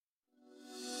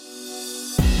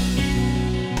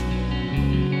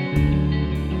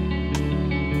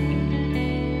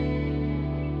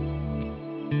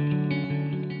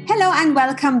and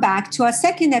welcome back to our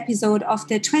second episode of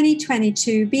the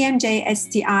 2022 BMJ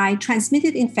STI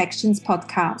Transmitted Infections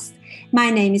podcast. My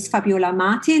name is Fabiola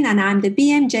Martin and I'm the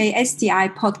BMJ STI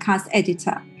podcast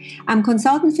editor. I'm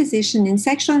consultant physician in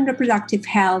sexual and reproductive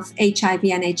health, HIV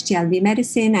and HTLV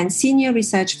medicine, and senior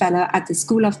research fellow at the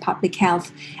School of Public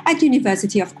Health at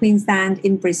University of Queensland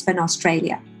in Brisbane,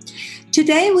 Australia.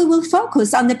 Today, we will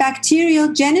focus on the bacterial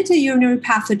genitourinary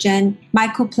pathogen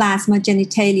Mycoplasma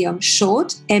Genitalium,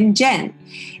 short MGen.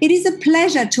 It is a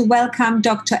pleasure to welcome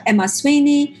Dr. Emma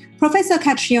Sweeney, Professor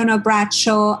Catriona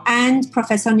Bradshaw, and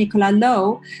Professor Nicola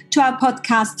Lowe to our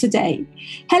podcast today.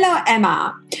 Hello,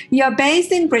 Emma. You're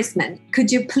based in Brisbane.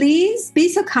 Could you please be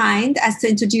so kind as to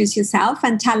introduce yourself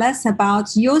and tell us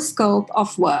about your scope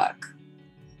of work?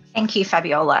 Thank you,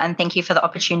 Fabiola, and thank you for the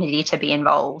opportunity to be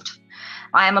involved.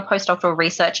 I am a postdoctoral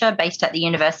researcher based at the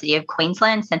University of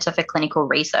Queensland Centre for Clinical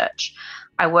Research.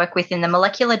 I work within the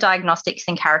Molecular Diagnostics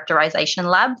and Characterisation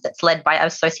Lab that's led by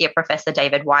Associate Professor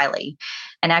David Wiley.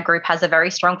 And our group has a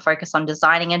very strong focus on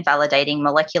designing and validating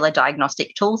molecular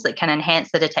diagnostic tools that can enhance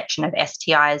the detection of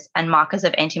STIs and markers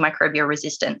of antimicrobial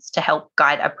resistance to help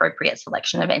guide appropriate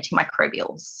selection of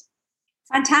antimicrobials.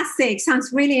 Fantastic.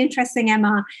 Sounds really interesting,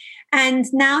 Emma. And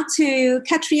now to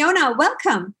Catriona,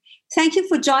 welcome. Thank you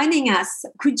for joining us.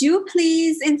 Could you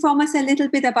please inform us a little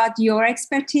bit about your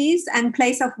expertise and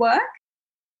place of work?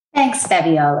 Thanks,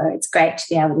 Fabiola. It's great to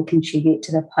be able to contribute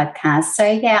to the podcast. So,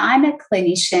 I'm a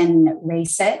clinician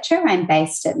researcher. I'm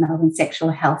based at Melbourne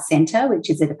Sexual Health Centre, which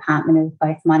is a department of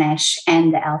both Monash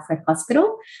and the Alfred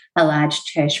Hospital, a large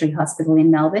tertiary hospital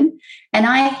in Melbourne. And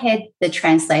I head the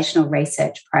translational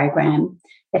research program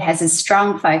that has a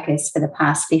strong focus for the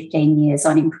past 15 years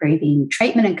on improving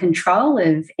treatment and control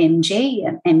of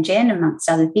MGen, amongst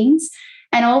other things,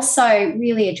 and also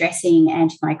really addressing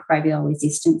antimicrobial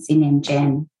resistance in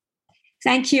MGen.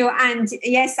 Thank you. And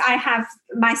yes, I have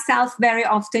myself very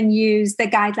often used the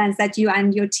guidelines that you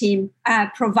and your team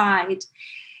provide.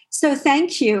 So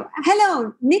thank you.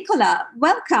 Hello, Nicola.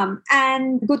 Welcome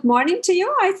and good morning to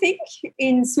you, I think,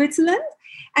 in Switzerland.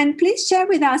 And please share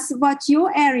with us what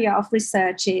your area of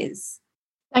research is.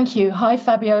 Thank you. Hi,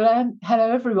 Fabiola. Hello,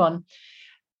 everyone.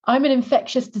 I'm an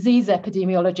infectious disease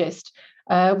epidemiologist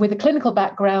with a clinical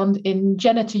background in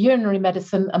genitourinary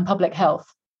medicine and public health.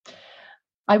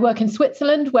 I work in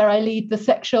Switzerland, where I lead the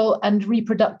Sexual and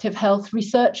Reproductive Health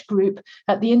Research Group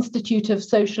at the Institute of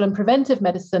Social and Preventive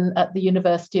Medicine at the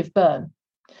University of Bern.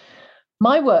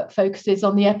 My work focuses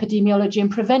on the epidemiology and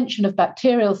prevention of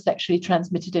bacterial sexually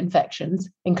transmitted infections,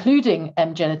 including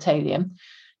M. genitalium,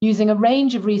 using a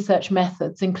range of research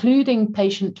methods, including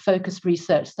patient-focused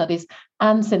research studies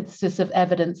and synthesis of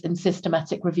evidence in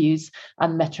systematic reviews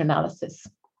and meta-analysis.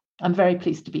 I'm very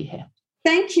pleased to be here.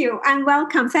 Thank you and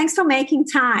welcome. Thanks for making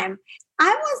time.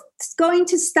 I was going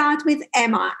to start with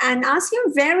Emma and ask you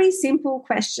a very simple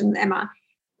question, Emma.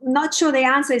 Not sure the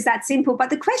answer is that simple, but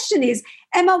the question is,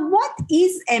 Emma, what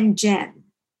is MGen?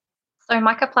 So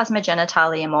Mycoplasma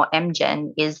Genitalium, or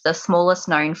MGen, is the smallest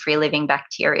known free-living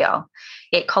bacteria.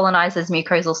 It colonizes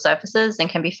mucosal surfaces and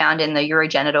can be found in the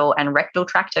urogenital and rectal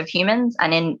tract of humans,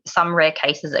 and in some rare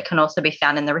cases, it can also be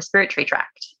found in the respiratory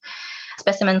tract.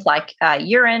 Specimens like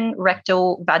urine,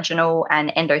 rectal, vaginal,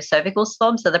 and endocervical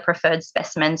swabs are the preferred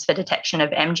specimens for detection of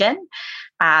MGen.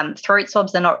 Throat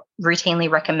swabs are not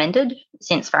routinely recommended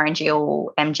since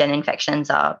pharyngeal MGen infections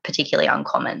are particularly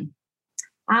uncommon.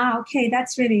 Okay,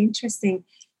 that's really interesting.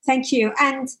 Thank you.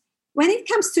 And when it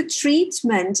comes to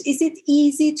treatment, is it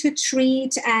easy to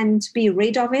treat and be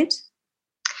rid of it?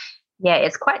 Yeah,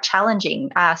 it's quite challenging.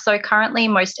 So currently,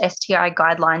 most STI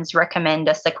guidelines recommend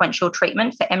a sequential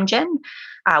treatment for MGen,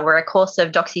 where a course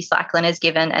of doxycycline is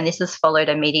given, and this is followed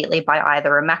immediately by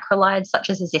either a macrolide, such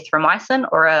as azithromycin,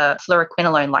 or a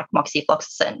fluoroquinolone like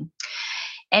moxifloxacin.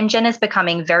 MGen is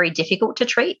becoming very difficult to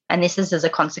treat, and this is as a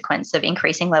consequence of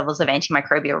increasing levels of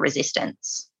antimicrobial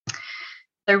resistance.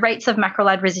 The rates of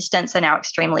macrolide resistance are now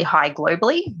extremely high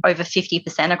globally, over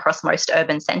 50% across most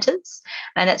urban centres.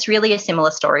 And it's really a similar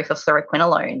story for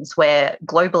fluoroquinolones, where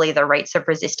globally the rates of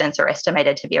resistance are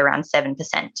estimated to be around 7%.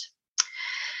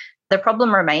 The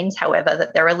problem remains, however,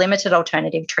 that there are limited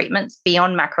alternative treatments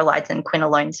beyond macrolides and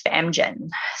quinolones for MGen.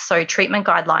 So treatment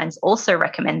guidelines also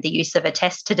recommend the use of a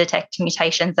test to detect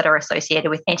mutations that are associated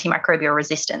with antimicrobial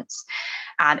resistance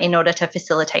in order to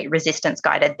facilitate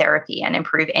resistance-guided therapy and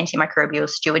improve antimicrobial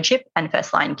stewardship and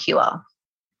first-line cure.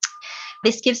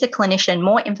 This gives the clinician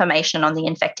more information on the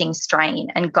infecting strain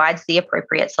and guides the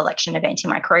appropriate selection of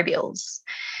antimicrobials.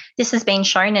 This has been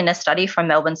shown in a study from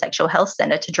Melbourne Sexual Health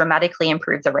Centre to dramatically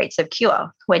improve the rates of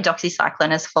cure, where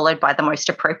doxycycline is followed by the most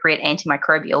appropriate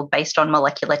antimicrobial based on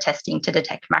molecular testing to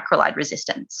detect macrolide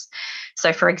resistance.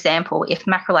 So, for example, if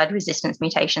macrolide resistance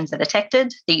mutations are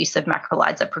detected, the use of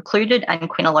macrolides are precluded and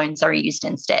quinolones are used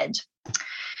instead.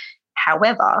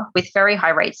 However, with very high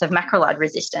rates of macrolide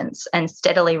resistance and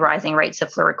steadily rising rates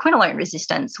of fluoroquinolone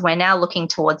resistance, we're now looking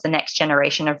towards the next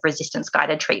generation of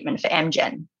resistance-guided treatment for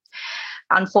MGen.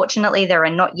 Unfortunately, there are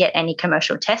not yet any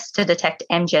commercial tests to detect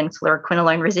MGen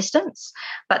fluoroquinolone resistance,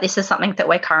 but this is something that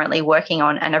we're currently working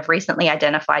on and have recently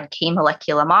identified key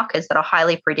molecular markers that are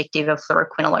highly predictive of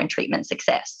fluoroquinolone treatment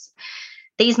success.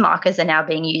 These markers are now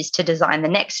being used to design the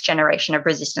next generation of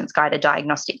resistance-guided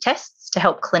diagnostic tests to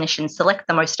help clinicians select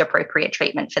the most appropriate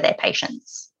treatment for their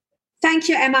patients. Thank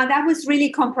you, Emma. That was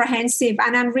really comprehensive,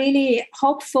 and I'm really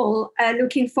hopeful,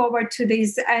 looking forward to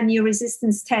these new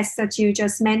resistance tests that you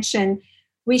just mentioned,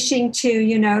 wishing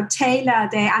to, tailor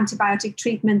the antibiotic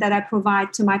treatment that I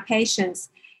provide to my patients.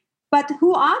 But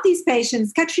who are these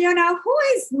patients? Catriona, who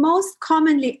is most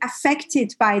commonly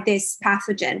affected by this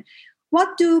pathogen?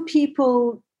 What do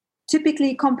people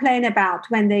typically complain about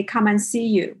when they come and see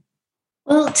you?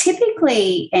 Well,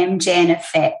 typically MGen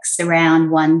affects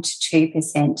around 1 to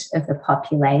 2% of the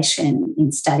population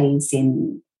in studies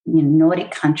in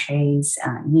Nordic countries,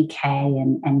 UK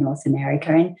and North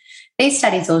America. And these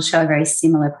studies all show a very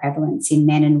similar prevalence in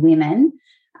men and women,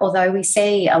 although we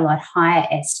see a lot higher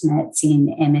estimates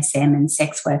in MSM and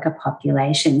sex worker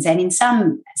populations and in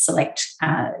some select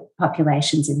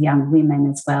populations of young women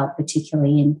as well,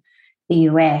 particularly in the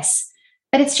US.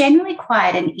 But it's generally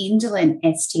quite an indolent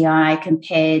STI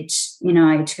compared,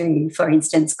 to, for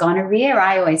instance, gonorrhea.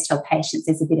 I always tell patients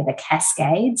there's a bit of a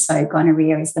cascade. So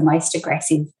gonorrhea is the most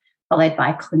aggressive, followed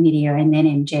by chlamydia, and then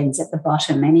MGen's at the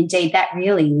bottom. And indeed, that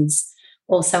really is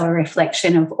also a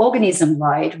reflection of organism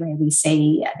load, where we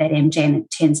see that MGen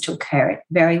tends to occur at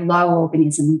very low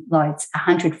organism loads,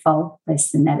 100-fold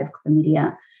less than that of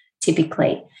chlamydia,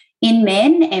 typically. In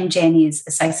men, MGen is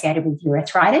associated with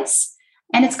urethritis,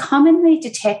 and it's commonly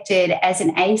detected as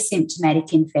an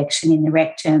asymptomatic infection in the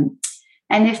rectum.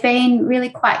 And there have been really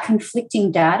quite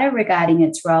conflicting data regarding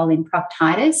its role in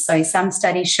proctitis. So some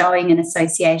studies showing an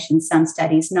association, some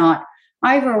studies not.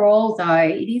 Overall, though,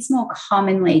 it is more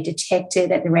commonly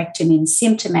detected at the rectum in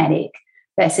symptomatic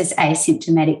versus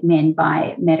asymptomatic men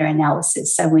by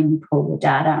meta-analysis, so when you pull the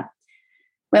data.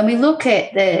 When we look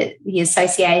at the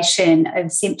association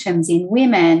of symptoms in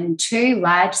women, 2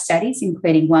 large studies,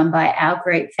 including one by our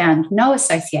group, found no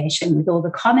association with all the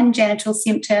common genital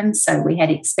symptoms. So we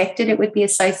had expected it would be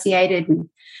associated with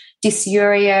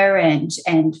dysuria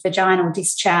and vaginal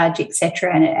discharge,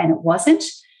 etc., and it wasn't.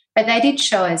 But they did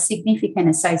show a significant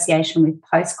association with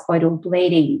postcoital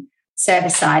bleeding,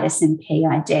 cervicitis, and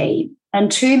PID.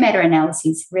 And 2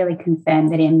 meta-analyses really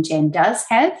confirmed that MGen does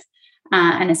have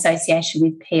an association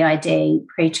with PID,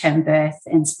 preterm birth,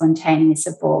 and spontaneous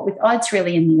abort, with odds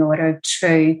really in the order of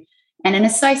 2, and an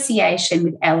association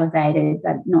with elevated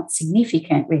but not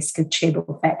significant risk of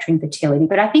tubal factor infertility.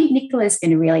 But I think Nicola's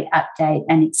going to really update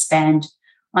and expand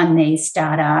on these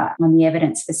data, on the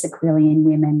evidence for sequelae in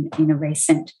women in a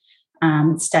recent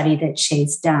study that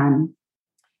she's done.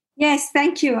 Yes,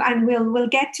 thank you. And we'll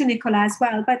get to Nicola as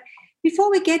well. But before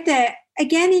we get there,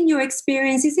 again, in your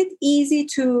experience, is it easy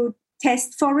to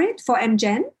test for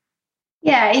MGen?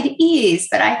 Yeah, it is.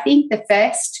 But I think the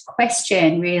first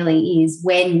question really is,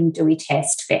 when do we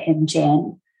test for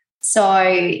MGen? So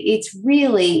it's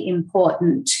really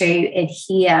important to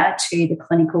adhere to the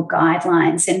clinical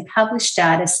guidelines, and published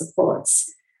data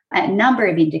supports a number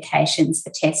of indications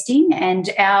for testing, and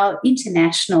our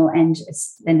international and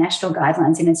the national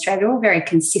guidelines in Australia are all very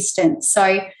consistent.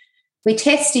 So we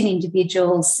test in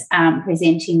individuals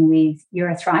presenting with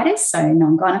urethritis, so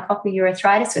non-gonococcal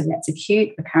urethritis, whether that's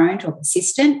acute, recurrent, or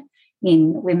persistent,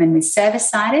 in women with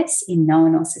cervicitis, in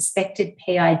known or suspected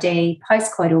PID,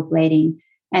 postcoital bleeding,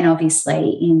 and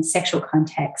obviously in sexual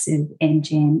contacts of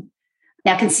MGen.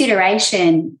 Now,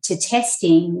 consideration to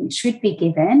testing should be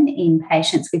given in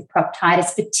patients with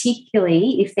proctitis,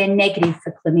 particularly if they're negative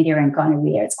for chlamydia and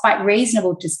gonorrhea. It's quite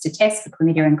reasonable just to test for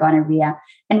chlamydia and gonorrhea,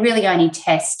 and really only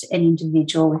test an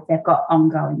individual if they've got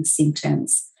ongoing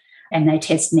symptoms and they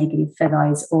test negative for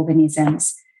those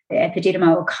organisms. The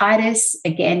epididymolycitis,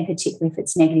 again, particularly if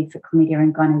it's negative for chlamydia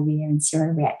and gonorrhea, and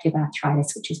seroreactive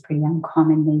arthritis, which is pretty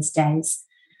uncommon these days.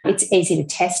 It's easy to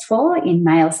test for. In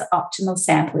males, the optimal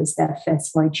sample is the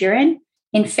first void urine.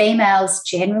 In females,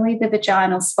 generally the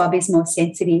vaginal swab is more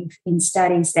sensitive in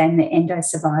studies than the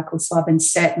endocervical swab, and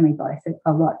certainly both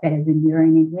are a lot better than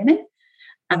urine in women.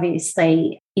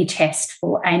 Obviously, you test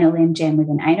for anal MGen with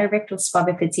an anorectal swab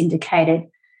if it's indicated.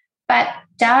 But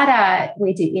data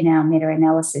we did in our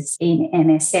meta-analysis in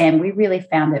MSM, we really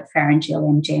found that pharyngeal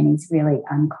MGen is really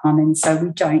uncommon, so we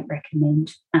don't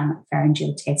recommend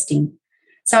pharyngeal testing.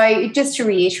 So just to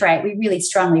reiterate, we really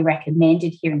strongly recommend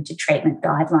adhering to treatment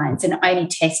guidelines and only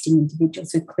testing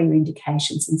individuals with clear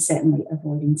indications and certainly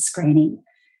avoiding screening.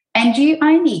 And you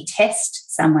only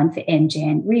test someone for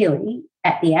MGen really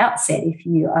at the outset if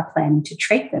you are planning to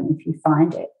treat them, if you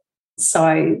find it.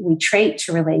 So we treat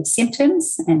to relieve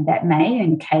symptoms, and that may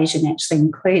on occasion actually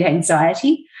include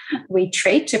anxiety. We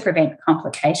treat to prevent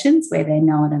complications where they're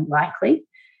known and likely.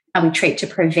 And we treat to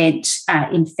prevent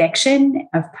infection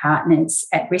of partners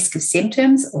at risk of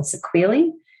symptoms or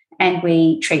sequelae. And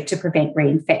we treat to prevent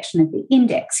reinfection of the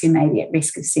index who may be at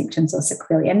risk of symptoms or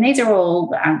sequelae. And these are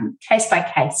all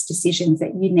case-by-case decisions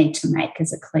that you need to make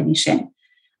as a clinician.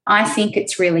 I think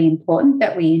it's really important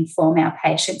that we inform our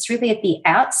patients really at the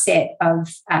outset of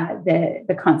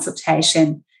the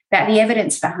consultation about the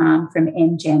evidence for harm from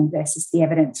MGen versus the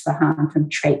evidence for harm from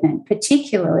treatment,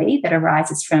 particularly that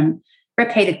arises from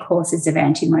repeated courses of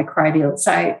antimicrobials.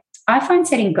 So I find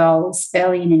setting goals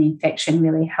early in an infection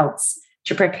really helps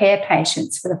to prepare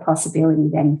patients for the possibility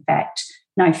that, in fact,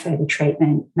 no further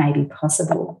treatment may be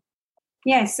possible.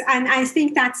 Yes, and I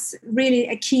think that's really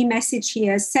a key message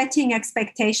here, setting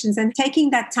expectations and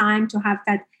taking that time to have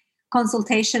that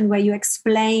consultation where you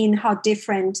explain how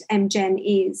different MGen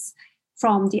is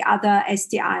from the other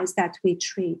STIs that we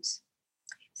treat.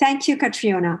 Thank you,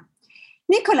 Catriona.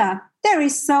 Nicola, there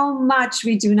is so much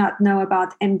we do not know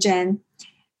about MGen.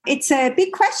 It's a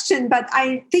big question, but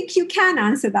I think you can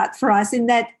answer that for us in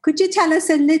that, could you tell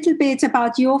us a little bit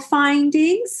about your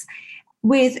findings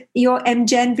with your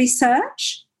MGen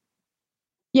research?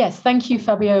 Yes, thank you,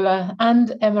 Fabiola,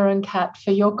 and Emma and Kat for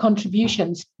your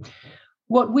contributions.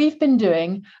 What we've been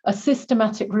doing are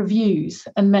systematic reviews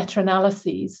and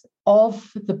meta-analyses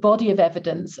of the body of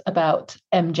evidence about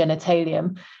M.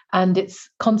 genitalium and its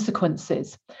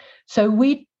consequences. So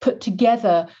we put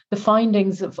together the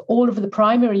findings of all of the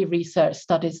primary research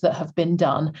studies that have been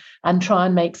done and try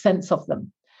and make sense of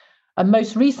them. And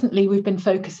most recently, we've been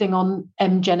focusing on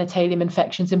M. genitalium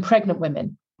infections in pregnant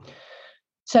women.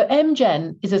 So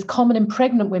MGen is as common in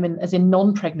pregnant women as in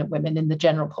non-pregnant women in the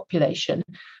general population.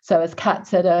 So as Kat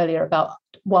said earlier, about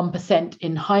 1%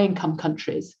 in high-income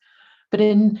countries. But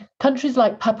in countries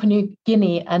like Papua New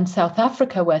Guinea and South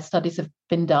Africa, where studies have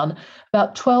been done,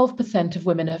 about 12% of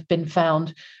women have been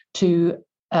found to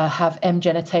have M.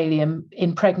 genitalium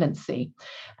in pregnancy.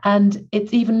 And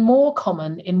it's even more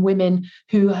common in women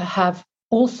who have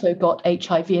also got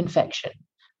HIV infection.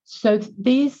 So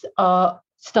these are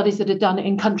studies that are done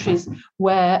in countries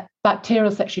where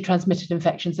bacterial sexually transmitted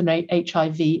infections and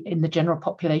HIV in the general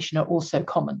population are also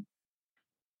common.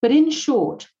 But in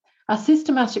short, our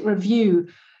systematic review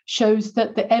shows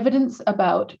that the evidence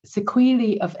about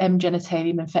sequelae of M.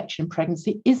 genitalium infection in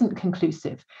pregnancy isn't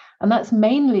conclusive. And that's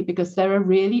mainly because there are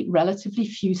really relatively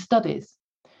few studies.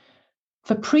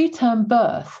 For preterm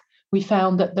birth, we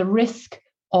found that the risk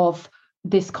of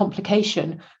this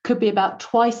complication could be about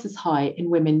twice as high in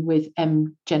women with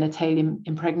M. genitalium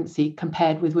in pregnancy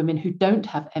compared with women who don't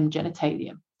have M.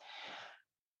 genitalium.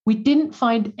 We didn't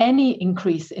find any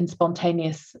increase in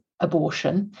spontaneous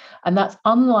abortion, and that's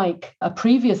unlike a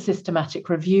previous systematic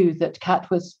review that Kat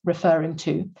was referring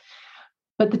to.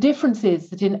 But the difference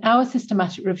is that in our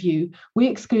systematic review, we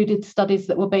excluded studies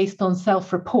that were based on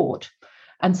self-report,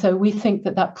 and so we think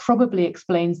that that probably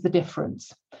explains the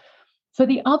difference. For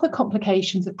the other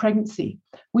complications of pregnancy,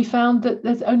 we found that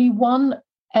there's only one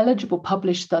eligible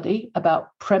published study about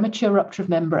premature rupture of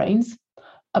membranes,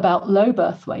 about low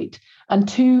birth weight, and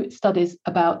 2 studies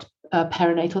about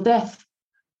perinatal death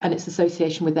and its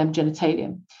association with M.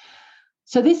 genitalium.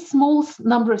 So this small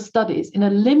number of studies in a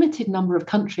limited number of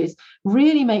countries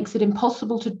really makes it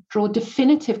impossible to draw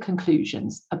definitive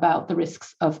conclusions about the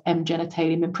risks of M.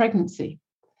 genitalium in pregnancy.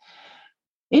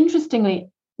 Interestingly,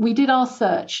 we did our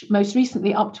search most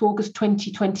recently up to August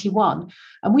 2021,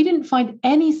 and we didn't find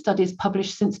any studies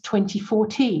published since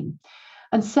 2014.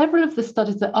 And several of the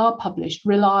studies that are published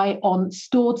rely on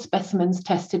stored specimens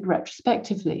tested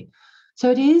retrospectively. So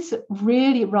it is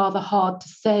really rather hard to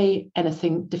say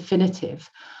anything definitive.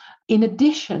 In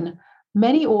addition,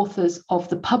 many authors of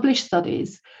the published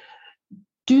studies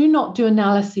do not do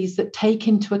analyses that take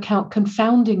into account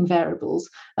confounding variables,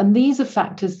 and these are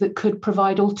factors that could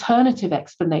provide alternative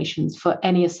explanations for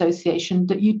any association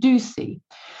that you do see.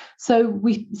 So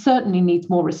we certainly need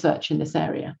more research in this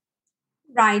area.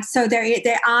 Right. So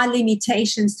there are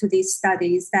limitations to these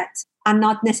studies that are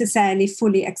not necessarily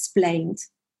fully explained.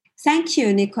 Thank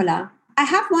you, Nicola. I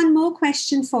have one more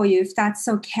question for you, if that's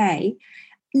okay.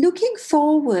 Looking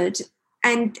forward,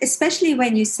 and especially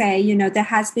when you say, there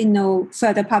has been no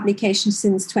further publication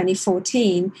since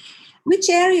 2014, which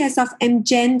areas of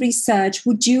MGen research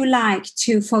would you like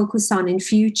to focus on in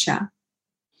future?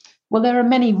 Well, there are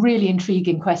many really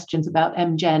intriguing questions about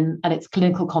MGen and its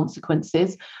clinical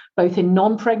consequences, both in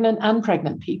non-pregnant and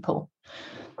pregnant people.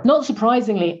 Not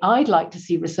surprisingly, I'd like to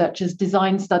see researchers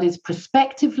design studies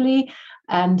prospectively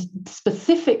and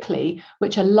specifically,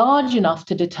 which are large enough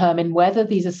to determine whether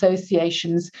these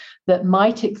associations that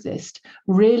might exist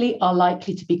really are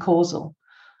likely to be causal.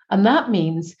 And that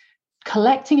means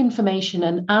collecting information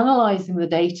and analysing the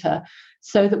data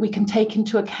so that we can take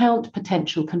into account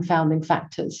potential confounding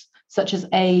factors, such as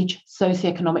age,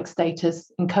 socioeconomic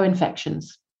status, and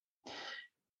co-infections.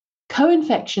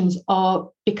 Co-infections are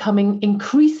becoming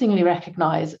increasingly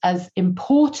recognised as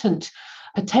important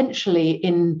potentially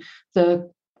in the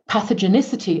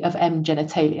pathogenicity of M.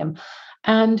 genitalium.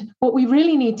 And what we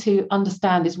really need to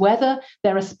understand is whether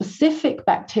there are specific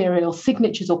bacterial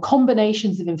signatures or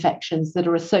combinations of infections that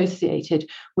are associated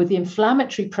with the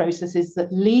inflammatory processes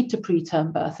that lead to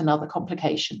preterm birth and other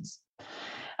complications.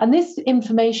 And this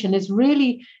information is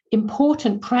really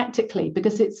important practically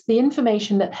because it's the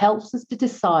information that helps us to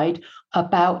decide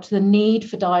about the need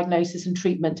for diagnosis and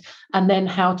treatment, and then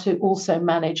how to also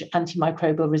manage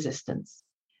antimicrobial resistance.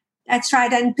 That's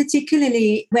right. And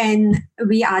particularly when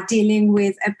we are dealing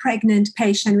with a pregnant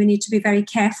patient, we need to be very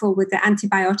careful with the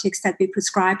antibiotics that we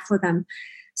prescribe for them.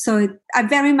 So I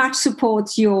very much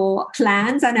support your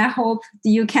plans, and I hope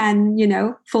you can,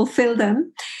 fulfill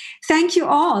them. Thank you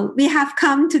all. We have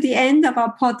come to the end of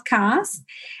our podcast,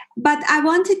 but I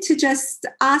wanted to just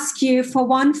ask you for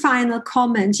one final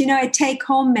comment, a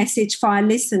take-home message for our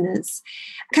listeners.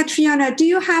 Catriona, do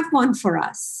you have one for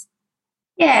us?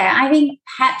 Yeah, I think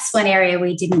perhaps one area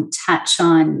we didn't touch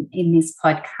on in this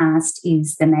podcast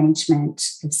is the management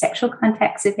of sexual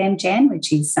contacts of MGen,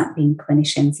 which is something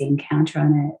clinicians encounter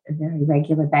on a very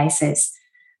regular basis.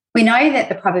 We know that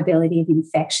the probability of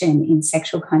infection in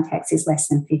sexual contacts is less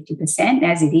than 50%,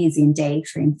 as it is indeed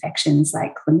for infections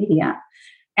like chlamydia.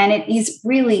 And it is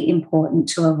really important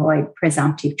to avoid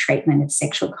presumptive treatment of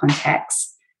sexual contacts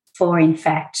for, in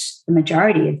fact, the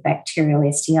majority of bacterial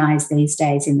STIs these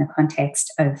days in the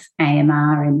context of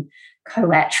AMR and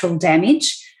collateral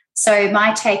damage. So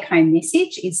my take-home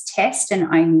message is test and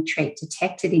only treat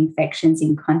detected infections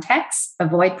in contacts,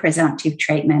 avoid presumptive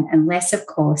treatment, unless, of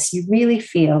course, you really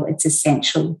feel it's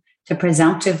essential to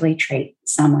presumptively treat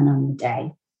someone on the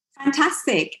day.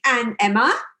 Fantastic. And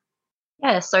Emma?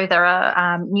 Yeah, so there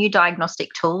are new diagnostic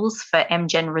tools for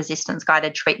MGen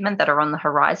resistance-guided treatment that are on the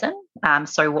horizon,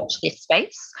 so watch this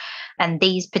space. And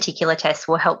these particular tests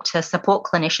will help to support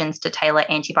clinicians to tailor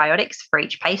antibiotics for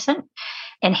each patient,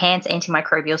 enhance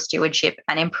antimicrobial stewardship,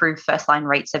 and improve first-line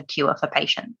rates of cure for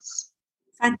patients.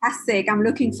 Fantastic. I'm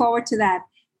looking forward to that.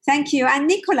 Thank you. And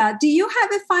Nicola, do you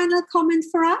have a final comment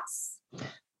for us?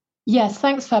 Yes,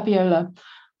 thanks, Fabiola.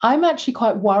 I'm actually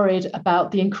quite worried about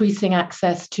the increasing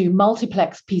access to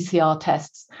multiplex PCR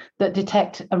tests that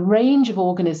detect a range of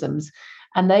organisms,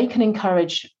 and they can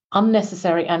encourage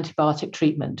unnecessary antibiotic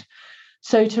treatment.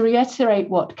 So to reiterate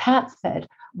what Kat said,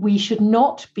 we should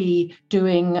not be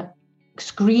doing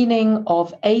screening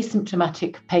of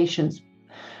asymptomatic patients.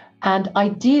 And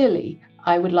ideally,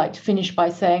 I would like to finish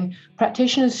by saying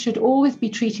practitioners should always be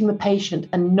treating the patient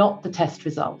and not the test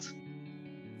result.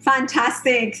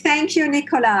 Fantastic. Thank you,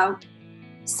 Nicola.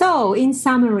 So, in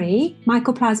summary,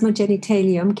 Mycoplasma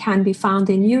genitalium can be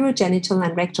found in urogenital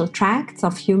and rectal tracts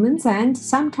of humans and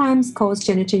sometimes cause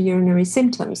genitourinary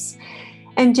symptoms.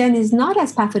 MGen is not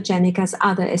as pathogenic as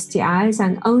other STIs,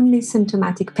 and only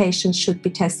symptomatic patients should be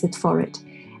tested for it.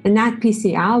 And that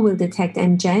PCR will detect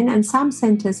MGen, and some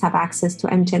centers have access to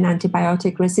MGen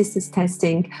antibiotic resistance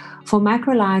testing for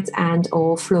macrolides and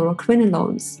or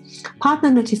fluoroquinolones. Partner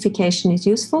notification is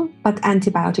useful, but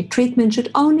antibiotic treatment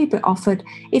should only be offered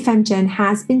if MGen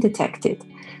has been detected.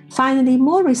 Finally,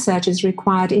 more research is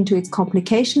required into its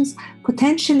complications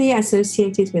potentially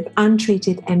associated with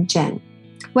untreated MGen.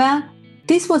 Well,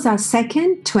 this was our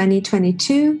second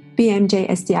 2022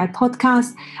 BMJ STI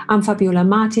podcast. I'm Fabiola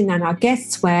Martin, and our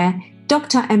guests were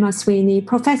Dr. Emma Sweeney,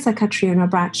 Professor Catriona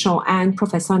Bradshaw, and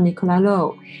Professor Nicola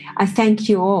Lowe. I thank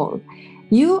you all.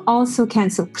 You also can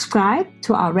subscribe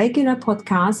to our regular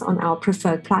podcasts on our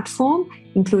preferred platform,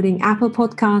 including Apple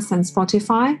Podcasts and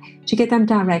Spotify, to get them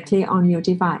directly on your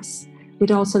device.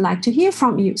 We'd also like to hear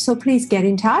from you, so please get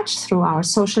in touch through our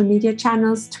social media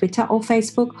channels, Twitter or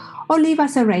Facebook, or leave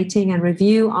us a rating and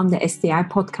review on the STI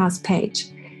podcast page.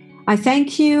 I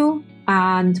thank you.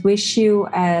 and wish you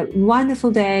a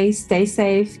wonderful day. Stay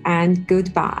safe and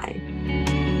goodbye.